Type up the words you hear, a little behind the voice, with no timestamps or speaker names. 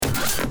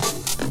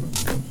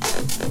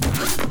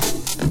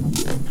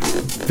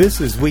This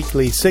is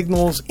Weekly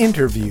Signals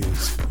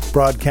Interviews,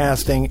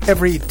 broadcasting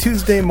every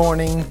Tuesday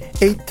morning,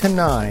 8 to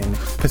 9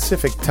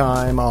 Pacific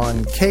Time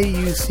on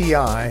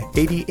KUCI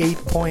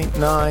 88.9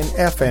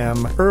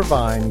 FM,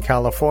 Irvine,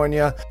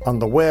 California, on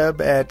the web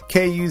at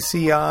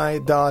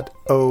kuci.org.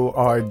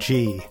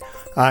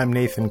 I'm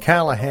Nathan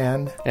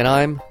Callahan. And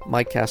I'm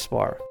Mike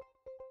Kaspar.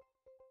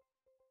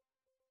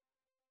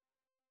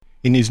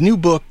 In his new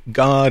book,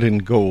 God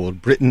and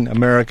Gold, Britain,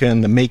 America,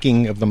 and the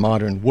Making of the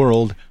Modern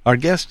World, our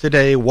guest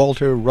today,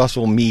 Walter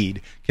Russell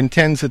Mead,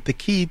 contends that the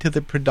key to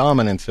the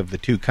predominance of the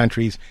two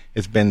countries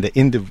has been the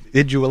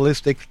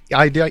individualistic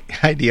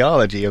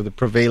ideology of the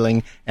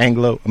prevailing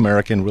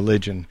Anglo-American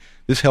religion.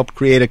 This helped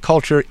create a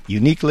culture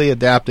uniquely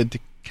adapted to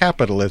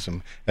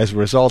capitalism. As a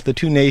result, the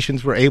two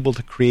nations were able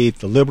to create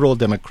the liberal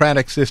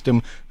democratic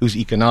system whose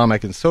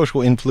economic and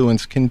social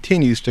influence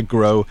continues to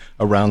grow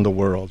around the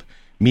world.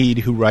 Mead,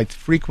 who writes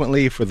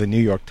frequently for the New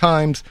York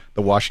Times,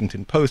 the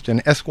Washington Post,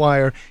 and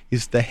Esquire,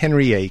 is the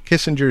Henry A.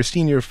 Kissinger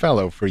Senior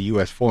Fellow for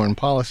U.S. Foreign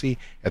Policy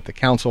at the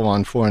Council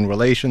on Foreign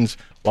Relations.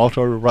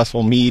 Walter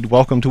Russell Mead,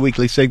 welcome to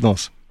Weekly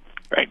Signals.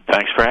 Great.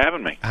 Thanks for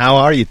having me. How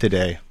are you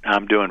today?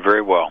 I'm doing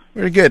very well.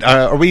 Very good.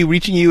 Are we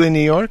reaching you in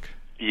New York?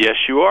 Yes,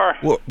 you are.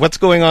 What's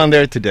going on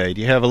there today? Do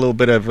you have a little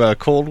bit of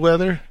cold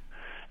weather?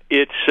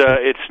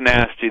 It's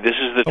nasty. This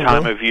is the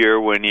time of year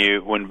when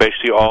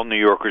basically all New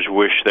Yorkers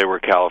wish they were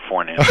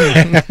Californians.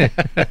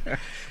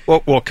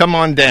 Well, come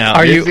on down.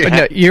 Are you?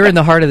 You're in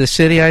the heart of the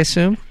city, I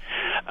assume.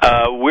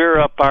 We're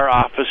up. Our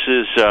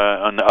offices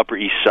on the Upper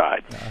East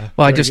Side.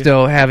 Well, I just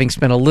know, having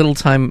spent a little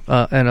time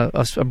and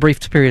a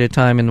brief period of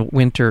time in the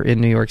winter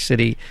in New York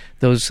City,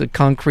 those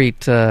concrete,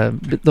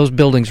 those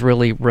buildings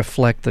really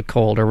reflect the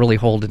cold, or really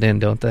hold it in,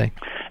 don't they?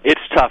 It's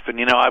tough, and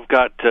I've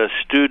got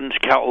students,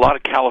 a lot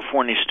of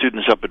California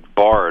students up at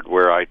Bard,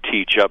 where I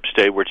teach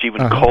upstate, where it's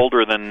even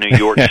colder than New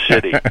York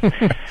City.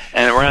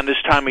 And around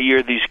this time of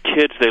year, these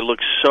kids, they look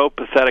so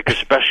pathetic,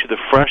 especially the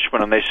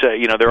freshmen, and they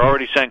say, they're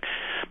already saying,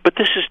 "But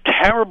this is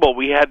terrible.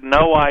 We had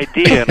no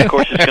idea." And of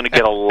course, it's going to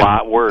get a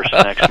lot worse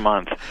next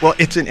month. Well,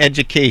 it's an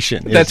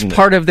education. That's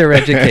part of their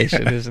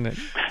education, isn't it?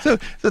 So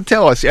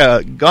tell us,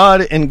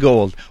 God and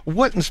Gold.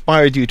 What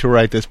inspired you to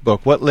write this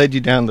book? What led you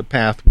down the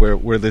path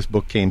where this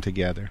book came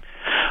together?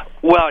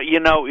 Well,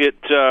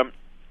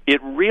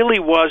 it really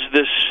was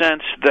this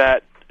sense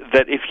that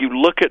if you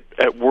look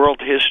at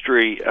world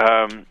history,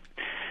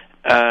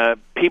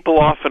 people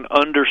often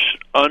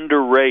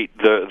underrate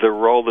the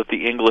role that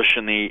the English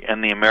and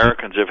the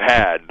Americans have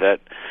had. That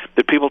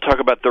people talk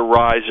about the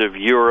rise of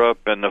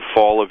Europe and the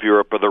fall of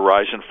Europe, or the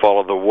rise and fall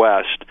of the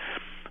West.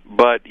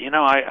 But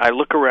I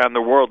look around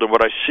the world, and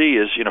what I see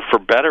is, for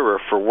better or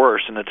for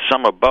worse, and it's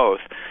some of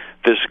both,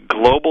 this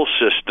global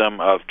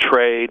system of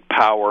trade,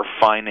 power,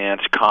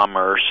 finance,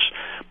 commerce.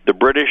 The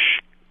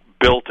British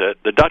built it.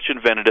 The Dutch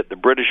invented it. The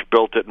British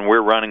built it, and we're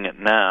running it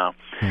now.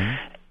 Mm-hmm.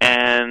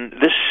 And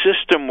this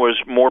system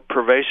was more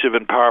pervasive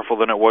and powerful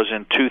than it was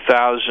in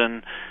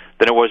 2000,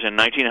 than it was in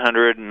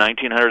 1900, and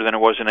 1900, than it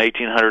was in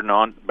 1800, and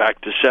on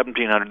back to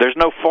 1700. There's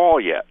no fall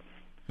yet.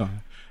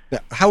 Now,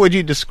 how would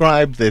you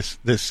describe this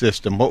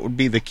system? What would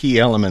be the key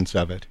elements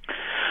of it?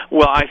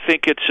 Well, I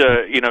think it's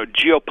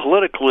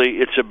geopolitically,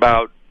 it's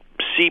about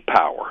sea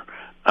power,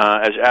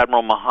 as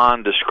Admiral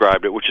Mahan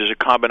described it, which is a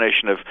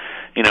combination of,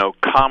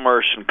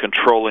 commerce and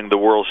controlling the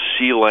world's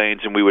sea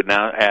lanes, and we would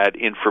now add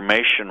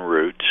information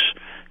routes.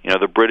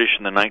 The British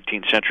in the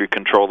 19th century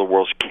control the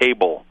world's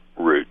cable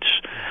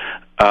routes,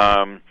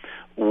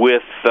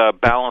 with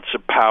balance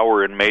of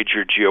power in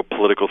major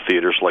geopolitical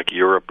theaters like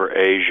Europe or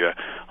Asia,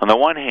 on the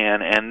one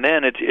hand, and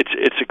then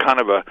it's a kind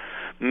of a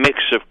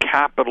mix of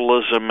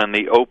capitalism and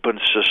the open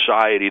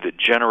society that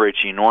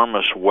generates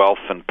enormous wealth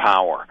and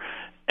power.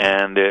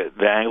 And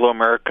the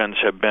Anglo-Americans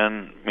have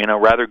been,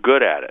 rather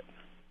good at it.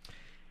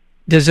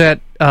 Does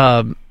that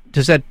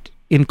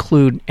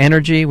include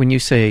energy? When you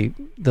say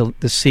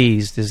the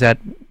seas, is that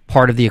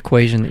part of the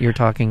equation that you're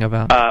talking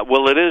about?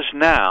 Well, it is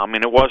now. I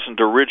mean, it wasn't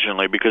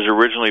originally, because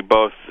originally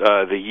both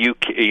the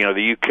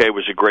UK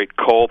was a great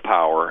coal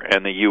power,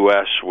 and the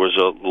U.S. was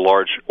a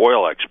large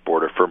oil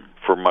exporter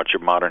for much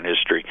of modern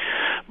history.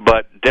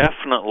 But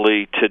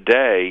definitely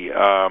today.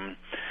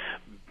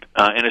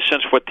 In a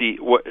sense, what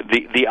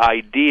the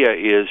idea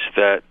is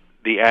that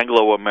the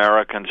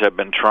Anglo-Americans have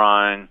been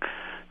trying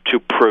to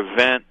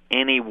prevent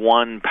any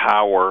one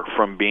power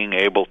from being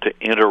able to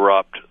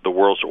interrupt the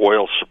world's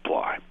oil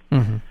supply.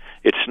 Mm-hmm.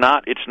 It's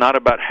not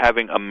about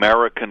having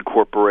American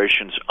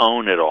corporations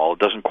own it all. It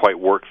doesn't quite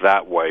work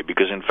that way,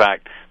 because in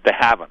fact they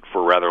haven't for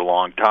a rather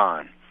long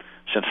time,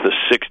 since the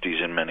 60s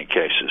in many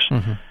cases.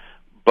 Mm-hmm.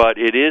 But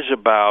it is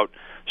about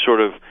sort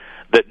of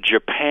that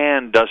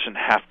Japan doesn't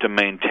have to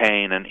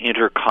maintain an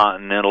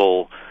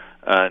intercontinental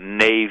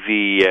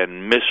navy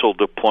and missile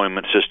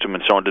deployment system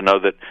and so on to know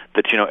that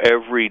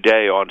every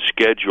day on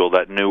schedule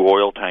that new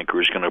oil tanker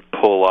is going to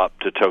pull up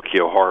to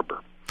Tokyo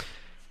Harbor.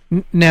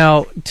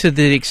 Now, to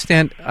the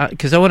extent,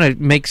 because I want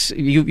to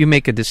you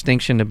make a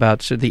distinction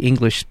about the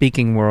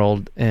English-speaking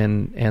world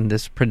and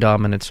this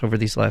predominance over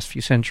these last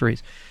few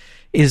centuries.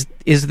 Is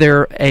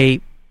there a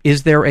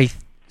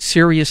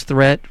serious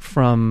threat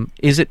from,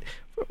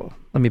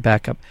 let me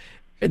back up,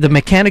 the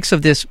mechanics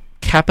of this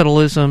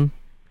capitalism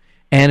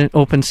and an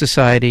open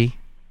society,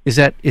 is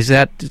that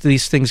do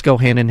these things go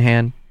hand in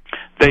hand?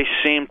 They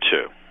seem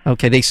to.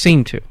 Okay, they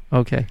seem to.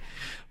 Okay.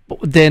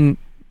 Then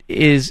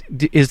is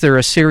there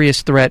a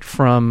serious threat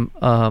from,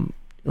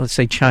 let's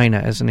say, China,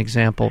 as an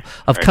example,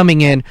 of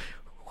coming in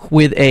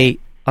with a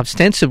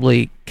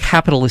ostensibly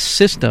capitalist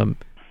system,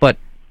 but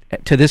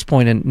to this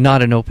point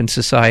not an open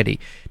society?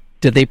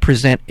 Do they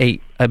present a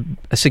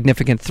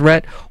significant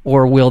threat,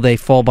 or will they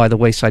fall by the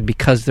wayside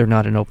because they're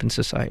not an open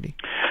society?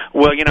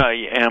 Well, it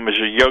was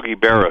Yogi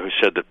Berra who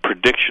said that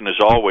prediction is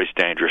always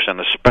dangerous, and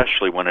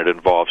especially when it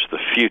involves the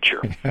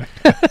future.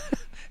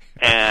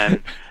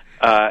 And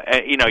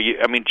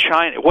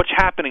China. What's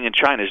happening in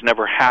China has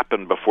never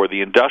happened before.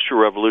 The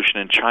Industrial Revolution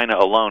in China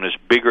alone is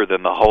bigger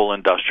than the whole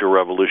Industrial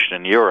Revolution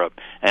in Europe,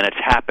 and it's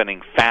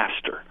happening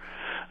faster.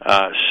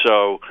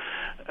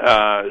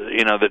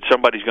 That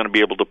somebody's going to be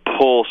able to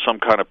pull some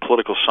kind of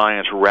political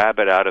science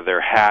rabbit out of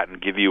their hat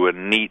and give you a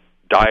neat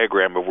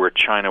diagram of where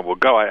China will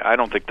go. I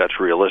don't think that's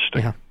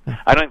realistic. Yeah.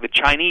 I don't think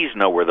the Chinese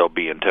know where they'll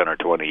be in 10 or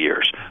 20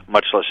 years,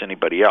 much less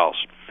anybody else.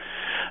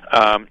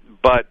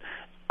 But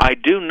I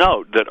do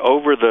note that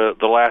over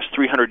the last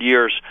 300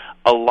 years,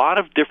 a lot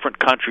of different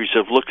countries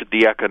have looked at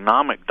the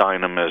economic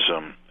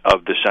dynamism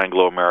of this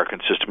Anglo-American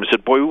system and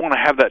said, boy, we want to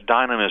have that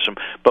dynamism,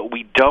 but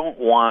we don't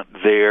want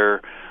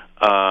their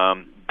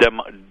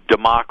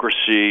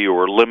democracy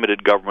or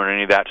limited government or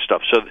any of that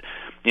stuff. So,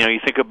 you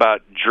think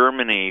about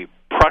Germany,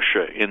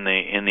 Prussia in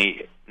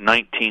the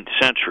 19th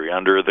century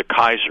under the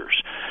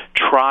Kaisers,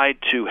 tried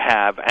to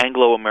have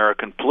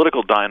Anglo-American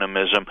political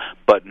dynamism,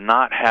 but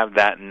not have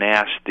that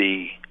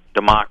nasty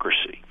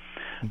democracy.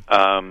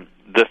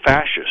 The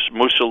fascists,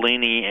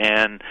 Mussolini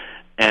and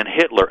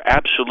Hitler,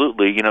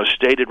 absolutely,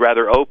 stated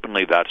rather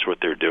openly that's what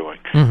they're doing.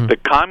 Mm-hmm. The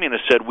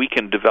communists said we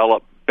can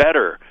develop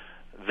better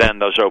than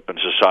those open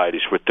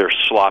societies with their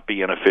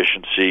sloppy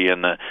inefficiency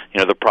and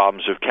the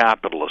problems of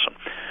capitalism.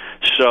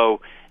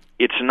 So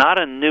it's not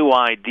a new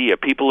idea.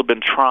 People have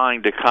been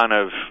trying to kind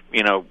of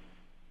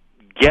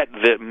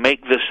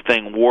make this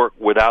thing work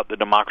without the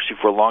democracy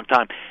for a long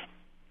time.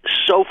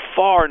 So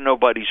far,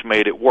 nobody's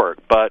made it work,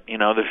 but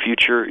the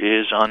future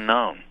is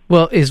unknown.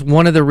 Well, is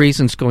one of the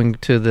reasons, going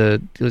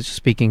to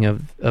speaking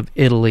of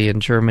Italy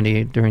and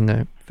Germany during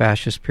the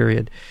fascist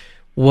period,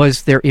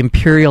 was their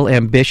imperial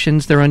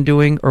ambitions their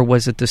undoing, or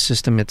was it the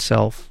system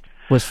itself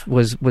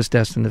was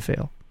destined to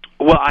fail?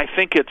 Well, I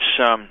think it's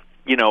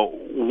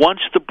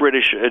once the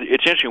British.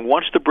 It's interesting.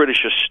 Once the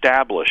British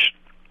established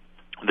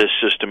this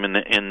system in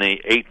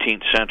the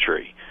 18th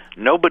century,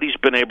 nobody's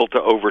been able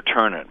to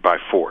overturn it by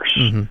force.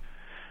 Mm-hmm.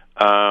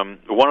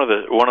 One of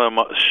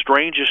the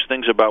strangest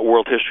things about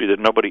world history that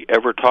nobody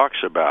ever talks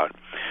about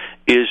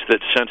is that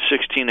since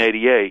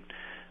 1688,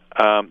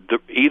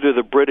 either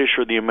the British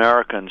or the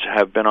Americans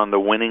have been on the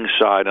winning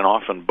side, and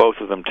often both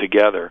of them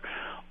together,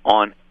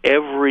 on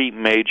every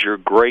major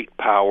great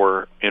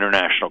power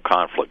international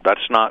conflict.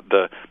 That's not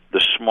the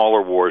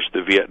smaller wars, the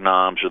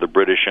Vietnams or the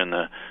British in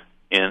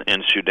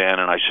Sudan,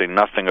 and I say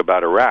nothing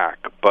about Iraq,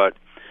 but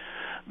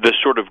the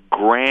sort of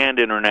grand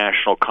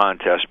international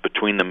contest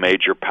between the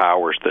major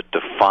powers that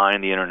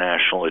define the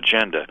international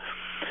agenda.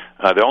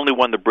 The only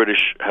one the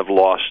British have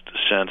lost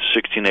since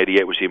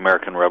 1688 was the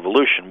American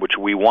Revolution, which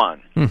we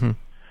won. Mm-hmm.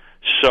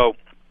 So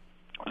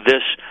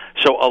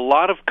a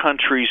lot of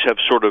countries have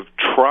sort of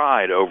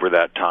tried over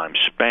that time,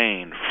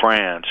 Spain,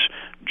 France,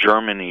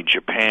 Germany,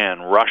 Japan,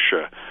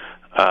 Russia,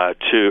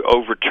 to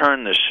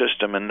overturn this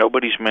system, and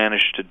nobody's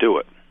managed to do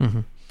it.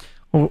 Mm-hmm.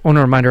 I want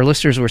to remind our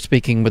listeners we're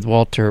speaking with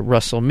Walter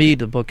Russell Mead.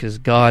 The book is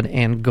God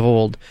and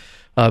Gold,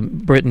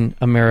 Britain,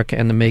 America,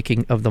 and the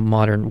Making of the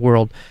Modern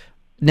World.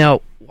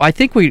 Now, I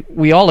think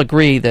we all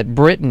agree that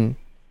Britain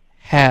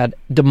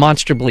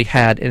demonstrably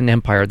had an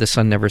empire. The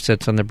sun never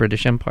sets on the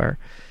British Empire.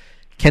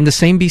 Can the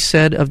same be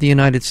said of the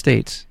United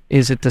States?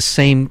 Is it the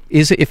same?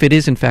 If it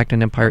is in fact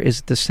an empire, is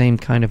it the same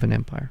kind of an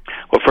empire?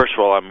 Well, first of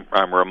all,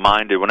 I'm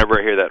reminded whenever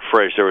I hear that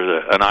phrase. There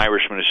was an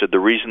Irishman who said the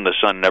reason the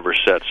sun never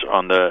sets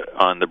on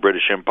the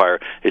British Empire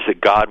is that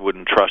God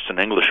wouldn't trust an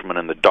Englishman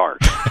in the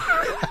dark.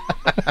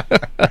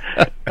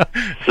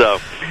 So,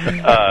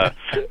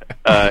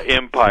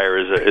 empire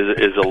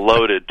is a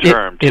loaded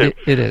term too.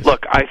 It is.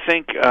 Look, I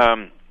think.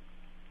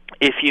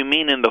 If you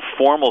mean in the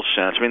formal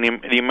sense, I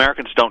mean, the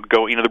Americans don't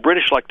go, the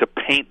British like to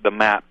paint the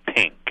map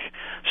pink.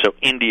 So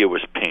India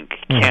was pink,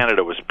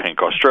 Canada was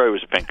pink, Australia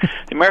was pink.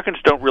 The Americans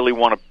don't really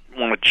want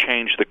to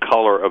change the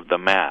color of the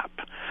map.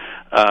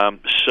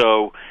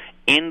 So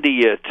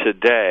India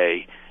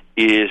today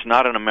is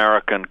not an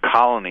American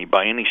colony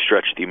by any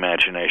stretch of the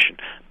imagination,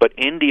 but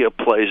India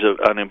plays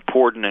an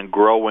important and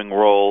growing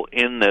role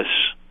in this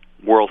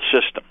world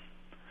system.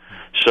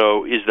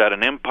 So is that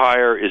an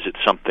empire? Is it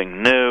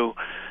something new?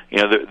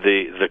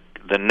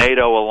 The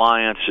NATO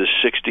alliance is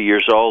 60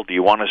 years old. Do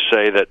you want to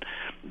say that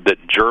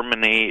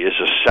Germany is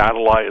a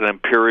satellite, an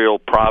imperial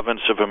province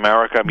of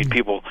America? I mean,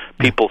 people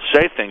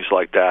say things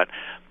like that,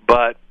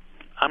 but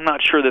I'm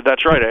not sure that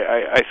that's right.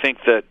 I think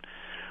that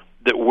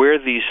that where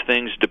these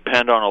things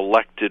depend on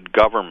elected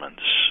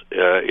governments,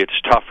 it's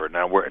tougher.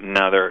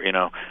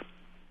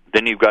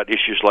 Then you've got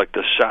issues like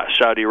the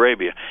Saudi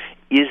Arabia.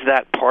 Is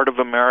that part of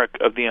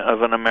America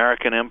of an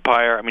American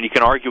empire? I mean, you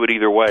can argue it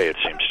either way. It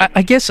seems to me.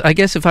 I guess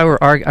if I were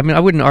I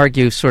wouldn't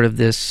argue sort of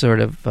this sort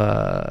of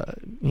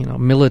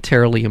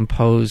militarily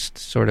imposed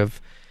sort of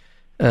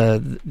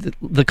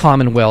the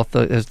Commonwealth,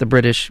 as the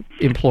British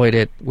employed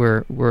it,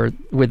 where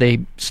they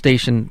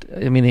stationed.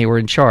 I mean, they were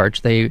in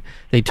charge. They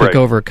took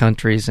over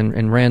countries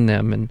and ran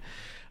them. And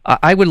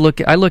I look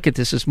at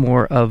this as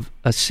more of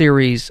a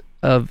series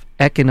of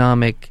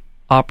economic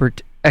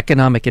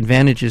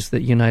advantages that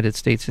the United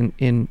States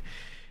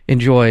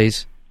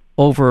enjoys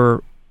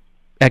over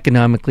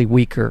economically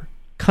weaker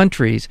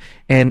countries.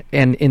 And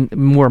in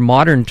more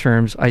modern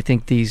terms, I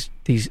think these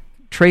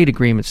trade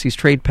agreements, these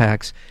trade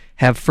pacts,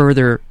 have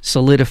further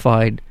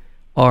solidified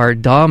our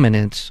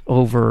dominance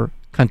over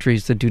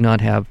countries that do not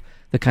have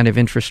the kind of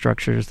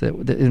infrastructure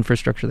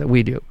that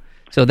we do.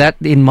 So that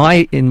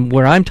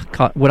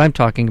what I'm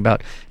talking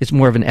about is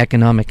more of an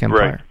economic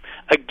empire.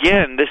 Right.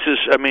 Again, this is,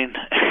 I mean,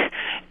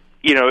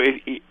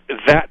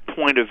 that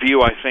point of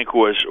view, I think,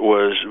 was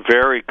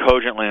very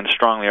cogently and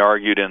strongly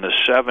argued in the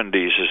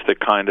 70s as the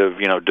kind of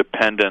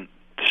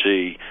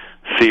dependency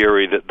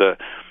theory that the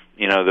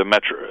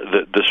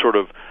sort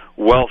of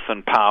wealth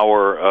and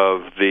power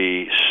of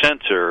the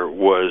center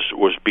was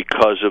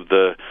because of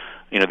the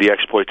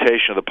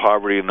exploitation of the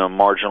poverty in the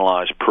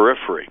marginalized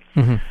periphery.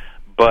 Mm-hmm.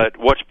 But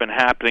what's been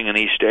happening in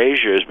East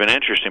Asia has been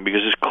interesting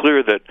because it's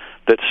clear that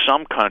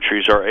some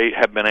countries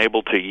have been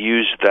able to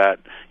use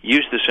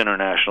this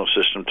international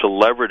system to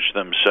leverage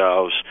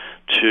themselves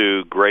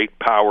to great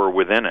power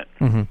within it.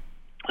 Mm-hmm.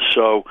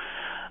 So,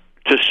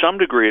 to some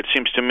degree, it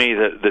seems to me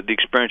that the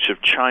experience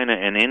of China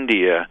and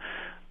India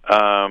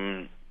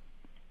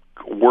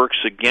works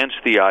against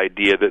the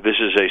idea that this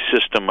is a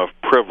system of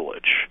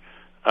privilege,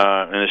 in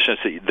the sense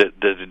that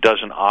it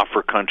doesn't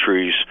offer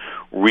countries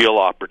real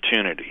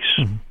opportunities.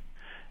 Mm-hmm.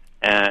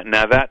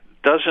 Now, that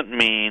doesn't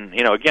mean,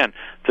 again,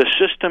 the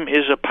system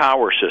is a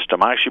power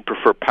system. I actually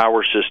prefer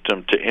power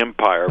system to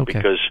empire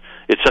because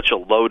it's such a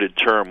loaded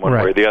term one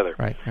way or the other.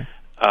 Right.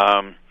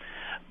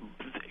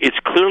 It's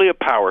clearly a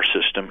power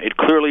system. It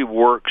clearly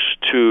works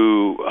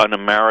to an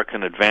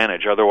American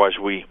advantage. Otherwise,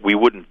 we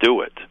wouldn't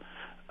do it.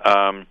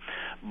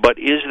 But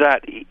is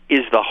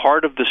the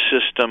heart of the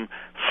system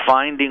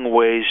finding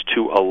ways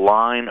to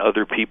align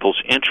other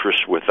people's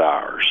interests with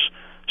ours?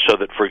 So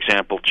that, for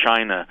example,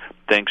 China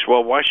thinks,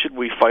 well, why should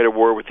we fight a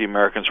war with the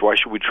Americans? Why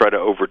should we try to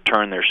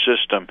overturn their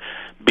system?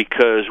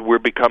 Because we're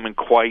becoming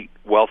quite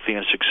wealthy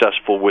and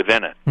successful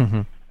within it,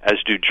 mm-hmm.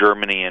 as do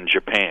Germany and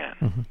Japan.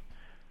 Mm-hmm.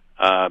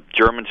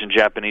 Germans and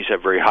Japanese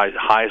have very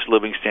highest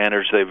living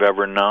standards they've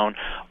ever known.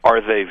 Are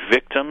they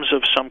victims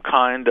of some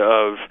kind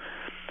of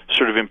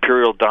sort of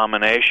imperial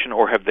domination,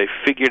 or have they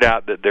figured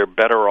out that they're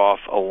better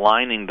off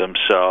aligning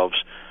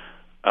themselves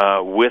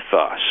with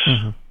us?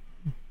 Mm-hmm.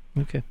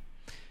 Okay.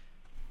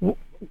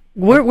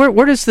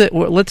 Where does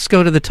let's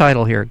go to the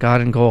title here,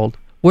 God and Gold.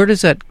 Where did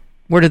that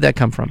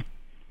come from?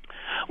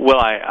 Well,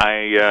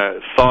 I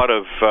thought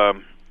of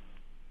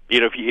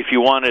if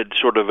you wanted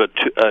sort of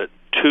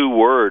two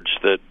words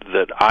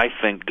that I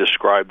think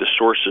describe the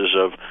sources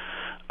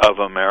of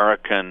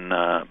American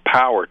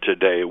power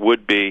today, it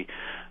would be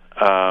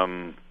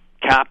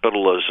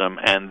capitalism,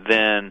 and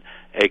then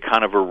a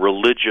kind of a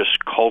religious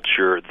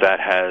culture that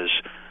has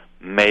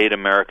made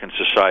American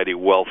society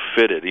well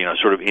fitted.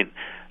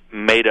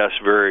 Made us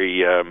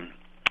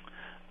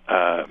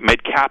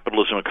made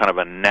capitalism a kind of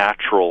a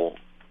natural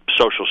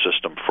social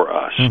system for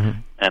us, mm-hmm.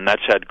 and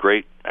that's had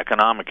great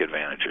economic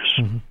advantages.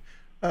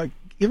 Mm-hmm.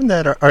 Given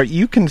that, are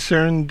you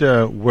concerned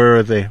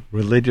where the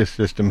religious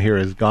system here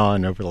has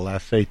gone over the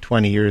last, say,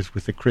 20 years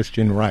with the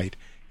Christian right,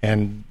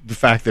 and the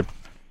fact that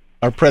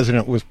our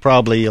president was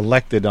probably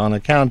elected on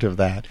account of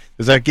that?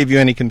 Does that give you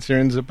any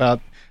concerns about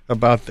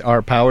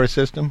our power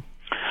system?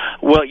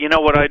 Well,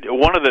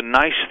 one of the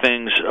nice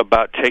things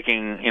about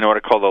taking, what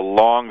I call the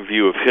long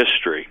view of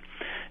history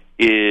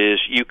is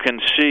you can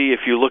see,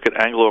 if you look at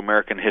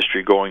Anglo-American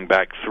history going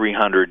back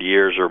 300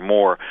 years or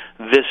more,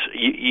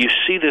 you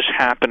see this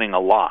happening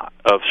a lot,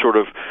 of sort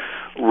of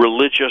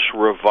religious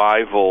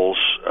revivals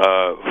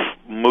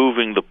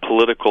moving the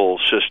political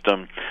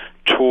system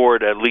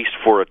toward, at least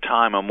for a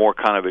time, a more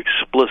kind of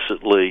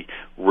explicitly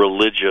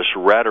religious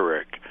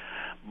rhetoric.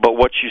 But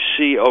what you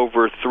see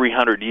over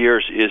 300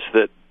 years is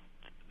that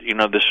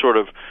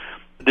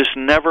this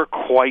never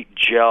quite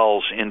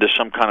gels into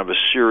some kind of a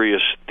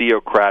serious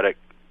theocratic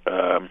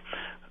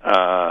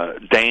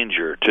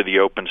danger to the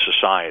open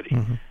society.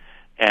 Mm-hmm.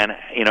 And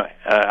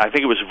I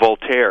think it was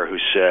Voltaire who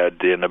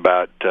said in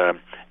about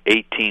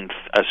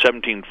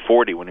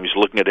 1740, when he was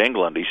looking at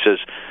England, he says,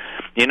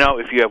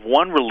 if you have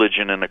one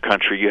religion in a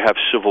country, you have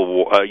civil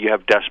war, you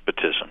have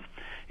despotism.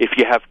 If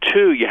you have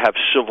two, you have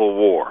civil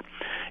war.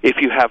 If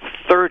you have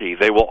 30,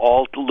 they will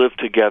all live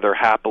together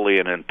happily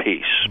and in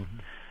peace. Mm-hmm.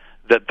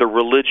 That the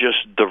religious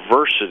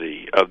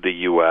diversity of the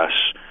U.S.,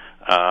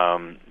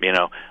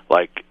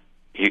 like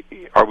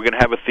are we going to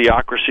have a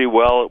theocracy?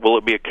 Well, will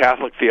it be a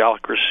Catholic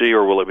theocracy,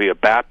 or will it be a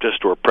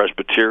Baptist or a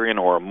Presbyterian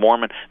or a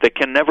Mormon? They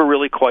can never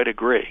really quite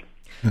agree.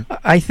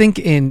 I think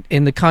in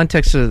the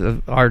context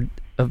of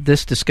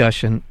this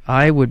discussion,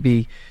 I would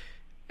be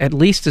at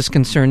least as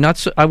concerned.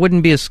 I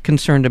wouldn't be as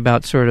concerned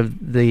about sort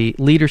of the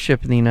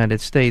leadership in the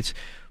United States,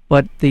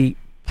 but the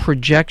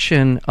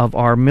projection of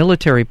our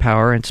military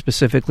power, and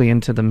specifically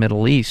into the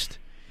Middle East,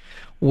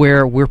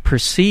 where we're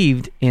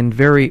perceived in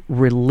very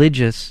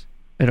religious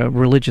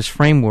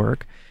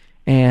framework,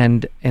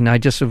 and I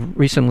just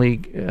recently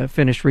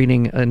finished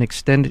reading an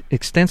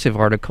extensive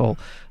article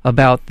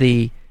about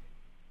the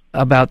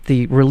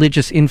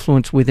religious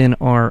influence within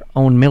our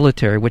own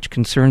military, which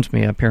concerns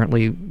me.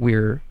 Apparently,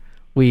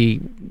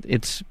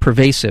 it's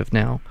pervasive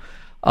now,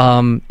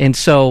 and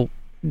so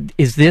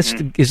is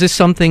this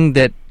something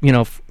that,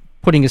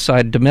 putting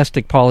aside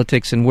domestic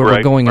politics and where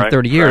we're going in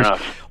 30 years,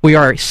 we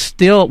are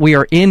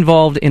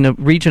involved in a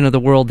region of the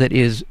world that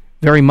is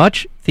very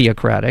much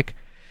theocratic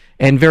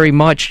and very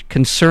much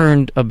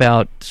concerned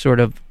about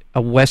sort of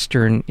a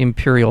Western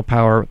imperial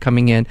power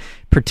coming in,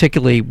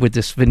 particularly with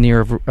this veneer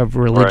of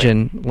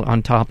religion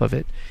on top of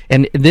it.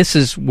 And this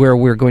is where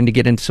we're going to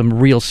get into some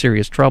real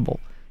serious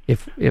trouble. Do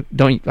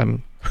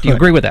you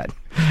agree with that?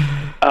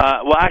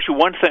 Well, actually,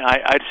 one thing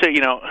I'd say,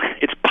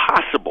 it's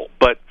possible,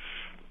 but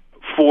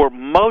for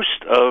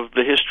most of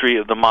the history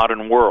of the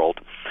modern world,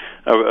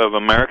 of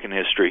American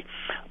history,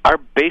 our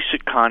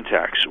basic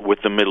contacts with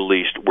the Middle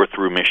East were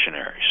through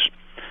missionaries.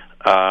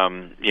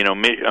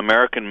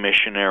 American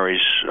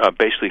missionaries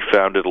basically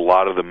founded a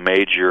lot of the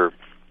major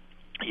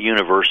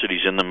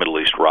universities in the Middle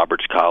East: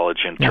 Roberts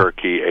College in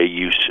Turkey,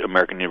 AU,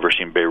 American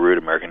University in Beirut,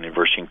 American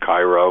University in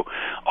Cairo,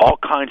 all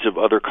kinds of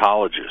other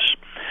colleges.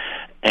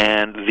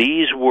 And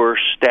these were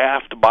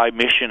staffed by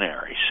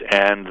missionaries,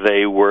 and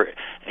they were,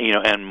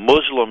 and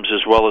Muslims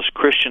as well as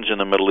Christians in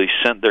the Middle East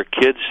sent their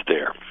kids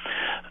there.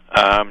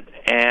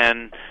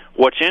 And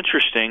what's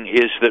interesting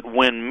is that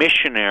when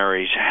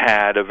missionaries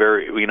had a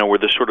very, were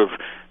the sort of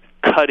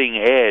cutting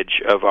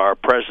edge of our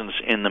presence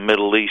in the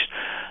Middle East,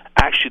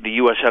 actually the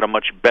U.S. had a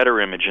much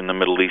better image in the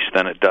Middle East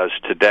than it does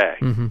today.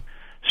 Mm-hmm.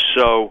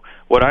 So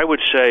what I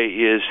would say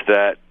is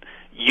that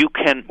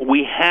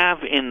we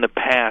have in the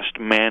past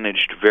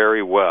managed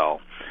very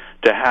well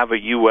to have a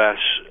U.S.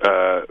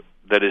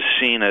 That is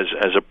seen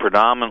as a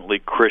predominantly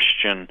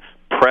Christian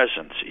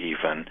presence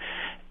even,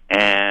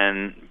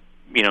 and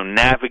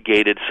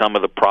navigated some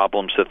of the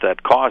problems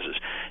that causes.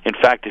 In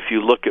fact, if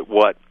you look at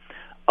what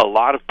a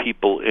lot of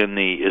people in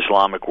the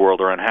Islamic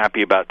world are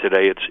unhappy about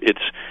today,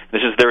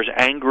 they're as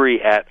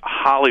angry at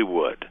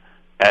Hollywood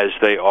as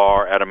they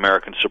are at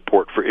American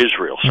support for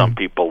Israel. Some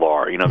people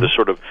are, the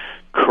sort of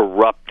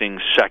corrupting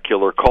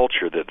secular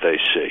culture that they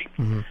see.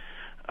 Mm-hmm.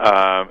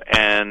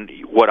 And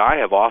what I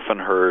have often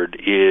heard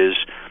is,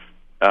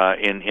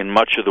 in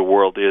much of the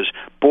world, is,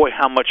 boy,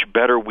 how much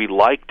better we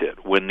liked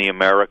it when the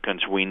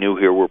Americans we knew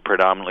here were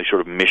predominantly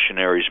sort of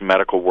missionaries,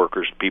 medical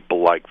workers,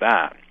 people like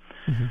that.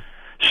 Mm-hmm.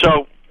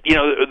 So,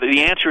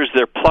 the answer is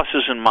there are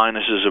pluses and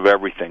minuses of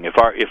everything. If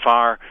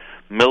our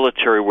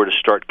military were to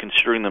start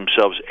considering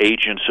themselves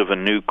agents of a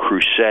new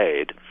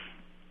crusade,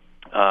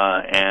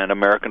 and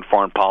American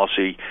foreign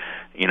policy,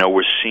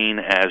 was seen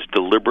as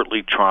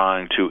deliberately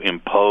trying to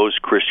impose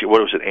Christian.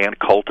 What was it? Ann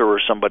Coulter or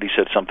somebody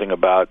said something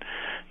about,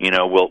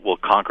 we'll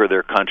conquer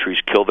their countries,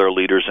 kill their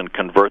leaders, and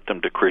convert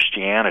them to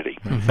Christianity.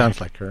 Mm-hmm.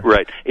 Sounds like her.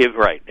 Right.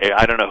 Right.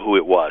 I don't know who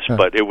it was,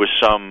 but it was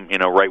some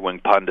right-wing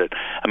pundit.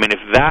 I mean, if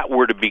that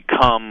were to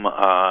become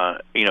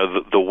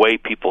the way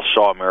people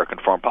saw American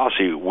foreign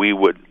policy, we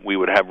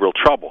would have real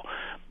trouble.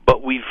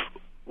 But we've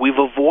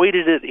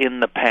avoided it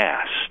in the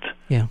past.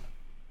 Yeah.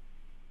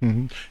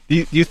 Mm-hmm.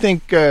 Do you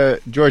think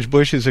George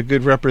Bush is a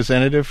good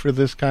representative for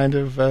this kind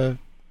of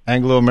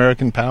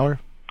Anglo-American power?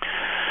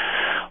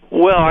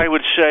 Well, I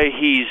would say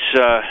he's,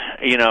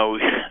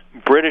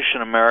 British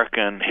and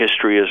American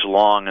history is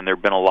long, and there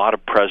have been a lot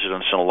of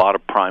presidents and a lot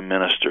of prime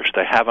ministers.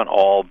 They haven't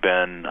all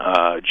been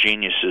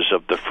geniuses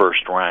of the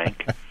first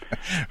rank.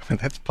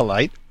 That's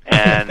polite.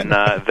 And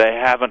they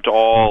haven't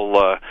all,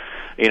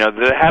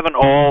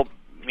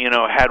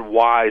 had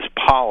wise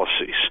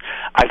policies.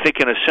 I think,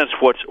 in a sense,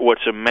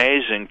 what's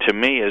amazing to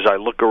me is I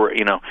look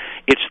around,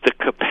 it's the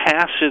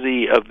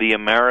capacity of the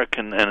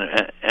American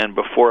and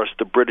before us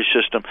the British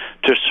system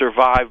to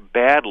survive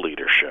bad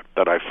leadership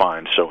that I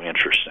find so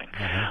interesting.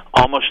 Mm-hmm.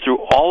 Almost through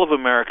all of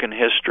American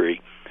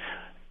history,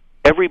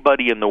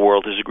 everybody in the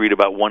world has agreed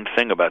about one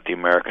thing about the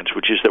Americans,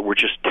 which is that we're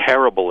just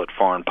terrible at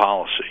foreign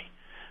policy.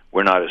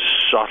 We're not as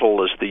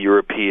subtle as the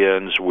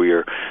Europeans.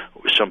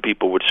 Some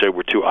people would say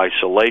we're too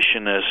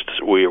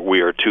isolationist. We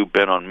are too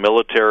bent on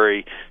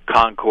military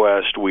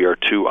conquest. We are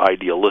too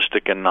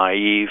idealistic and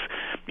naive.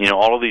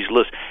 All of these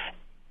lists.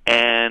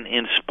 And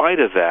in spite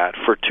of that,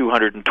 for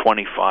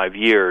 225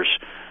 years,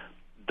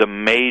 the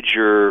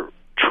major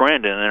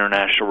trend in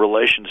international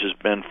relations has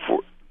been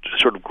for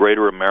sort of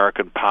greater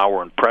American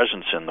power and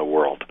presence in the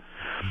world.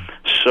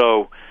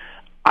 So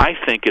I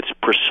think it's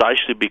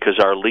precisely because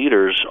our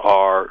leaders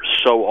are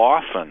so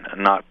often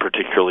not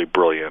particularly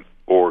brilliant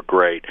or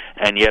great,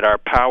 and yet our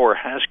power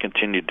has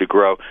continued to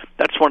grow.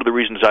 That's one of the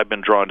reasons I've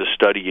been drawn to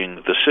studying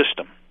the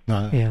system.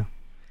 Yeah.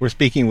 We're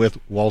speaking with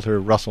Walter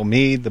Russell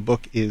Mead. The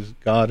book is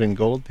God and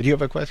Gold. Did you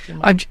have a question,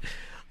 Mike?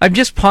 I'm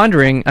just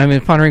pondering.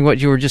 Pondering what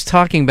you were just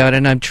talking about,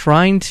 and I'm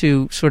trying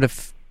to sort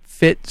of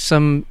fit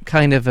some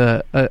kind of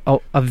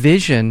a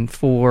vision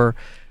for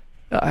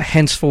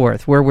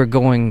henceforth where we're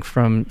going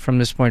from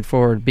this point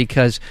forward,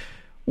 because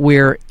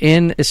we're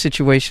in a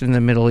situation in the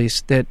Middle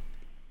East that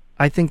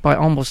I think by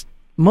almost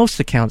most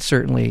accounts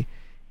certainly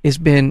has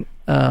been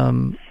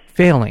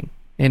failing,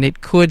 and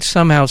it could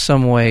somehow,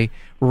 some way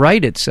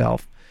right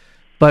itself.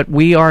 But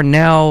we are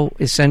now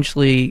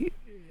essentially,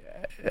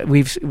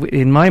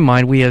 in my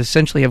mind, we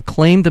essentially have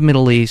claimed the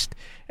Middle East.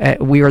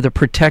 We are the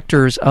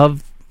protectors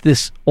of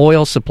this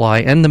oil supply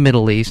and the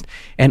Middle East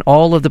and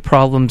all of the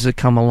problems that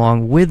come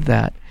along with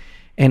that.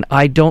 And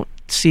I don't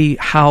see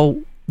how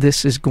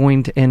this is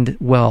going to end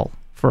well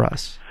for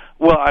us.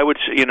 Well, I would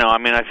say,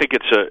 I think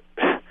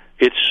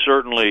it's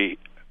certainly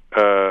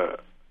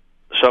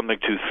something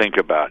to think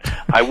about.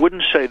 I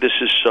wouldn't say this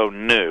is so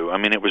new.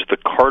 It was the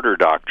Carter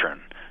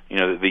Doctrine,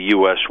 that the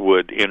U.S.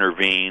 would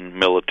intervene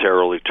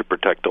militarily to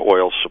protect the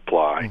oil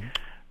supply.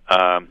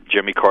 Mm-hmm.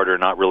 Jimmy Carter,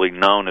 not really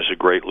known as a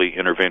greatly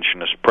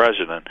interventionist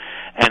president,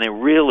 and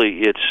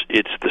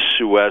it's the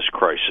Suez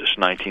Crisis,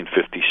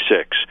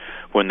 1956,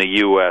 when the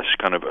U.S.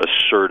 kind of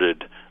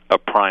asserted a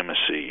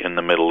primacy in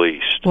the Middle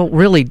East. Well,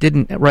 really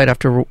didn't, right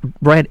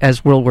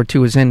as World War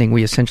II was ending,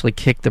 we essentially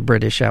kicked the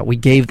British out. We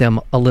gave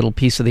them a little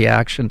piece of the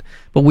action,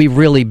 but we've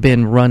really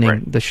been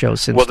running the show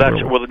since the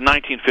World War.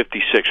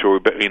 1956,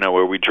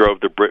 where we drove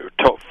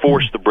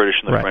forced the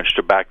British and the French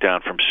to back down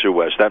from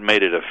Suez. That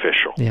made it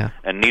official,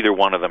 and neither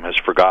one of them has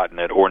forgotten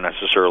it or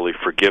necessarily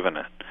forgiven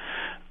it.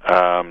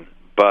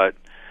 But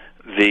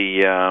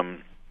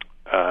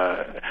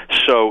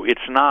so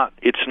it's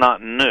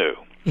not new.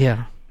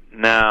 Yeah.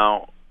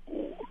 Now,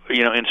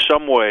 in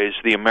some ways,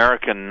 the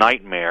American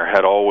nightmare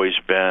had always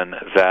been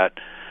that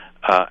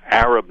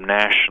Arab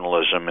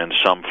nationalism in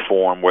some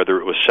form, whether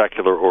it was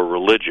secular or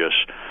religious,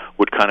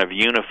 would kind of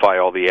unify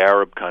all the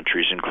Arab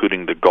countries,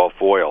 including the Gulf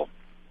oil,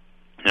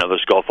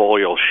 those Gulf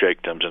oil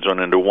sheikdoms, and so on,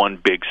 into one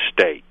big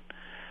state.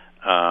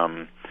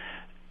 And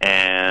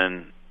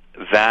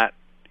that,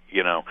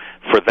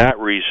 for that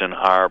reason,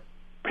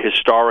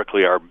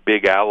 historically, our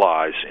big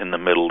allies in the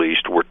Middle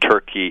East were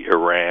Turkey,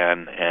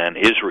 Iran, and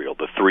Israel,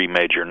 the three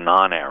major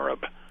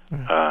non-Arab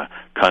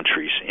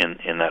countries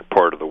in that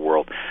part of the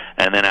world.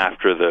 And then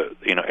after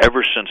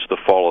ever since the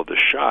fall of the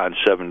Shah in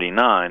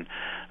 '79,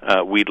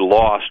 we'd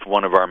lost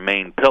one of our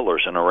main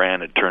pillars, and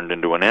Iran had turned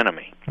into an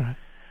enemy. Right.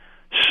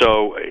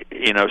 So,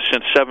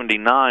 since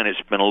 '79,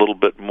 it's been a little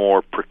bit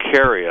more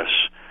precarious.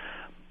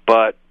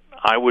 But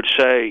I would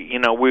say,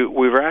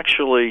 we're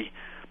actually,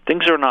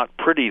 things are not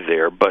pretty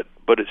there, but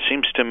it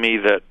seems to me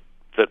that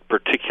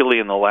particularly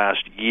in the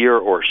last year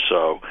or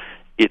so,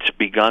 it's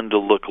begun to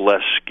look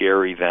less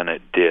scary than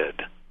it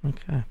did.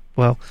 Okay.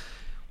 Well,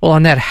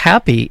 on that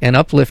happy and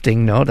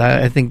uplifting note,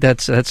 I think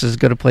that's as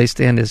good a place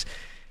to end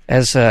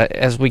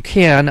as we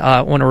can.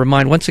 I want to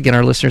remind once again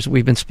our listeners that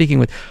we've been speaking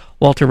with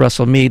Walter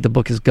Russell Mead. The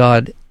book is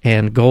God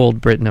and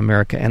Gold, Britain,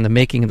 America, and the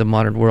Making of the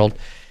Modern World.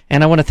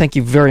 And I want to thank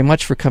you very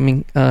much for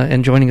coming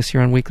and joining us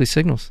here on Weekly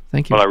Signals.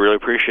 Thank you. Well, I really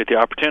appreciate the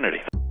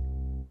opportunity.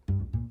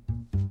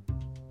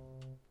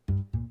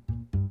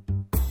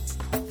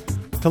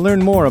 To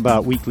learn more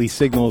about Weekly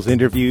Signals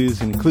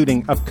interviews,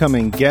 including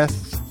upcoming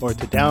guests, or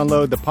to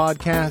download the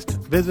podcast,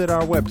 visit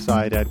our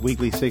website at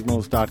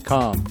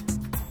weeklysignals.com.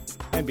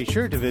 And be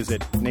sure to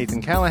visit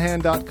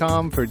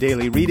nathancallahan.com for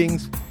daily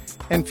readings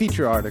and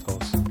feature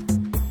articles.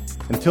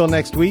 Until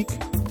next week,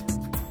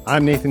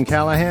 I'm Nathan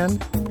Callahan.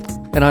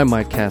 And I'm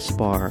Mike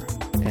Kaspar,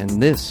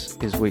 and this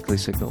is Weekly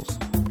Signals.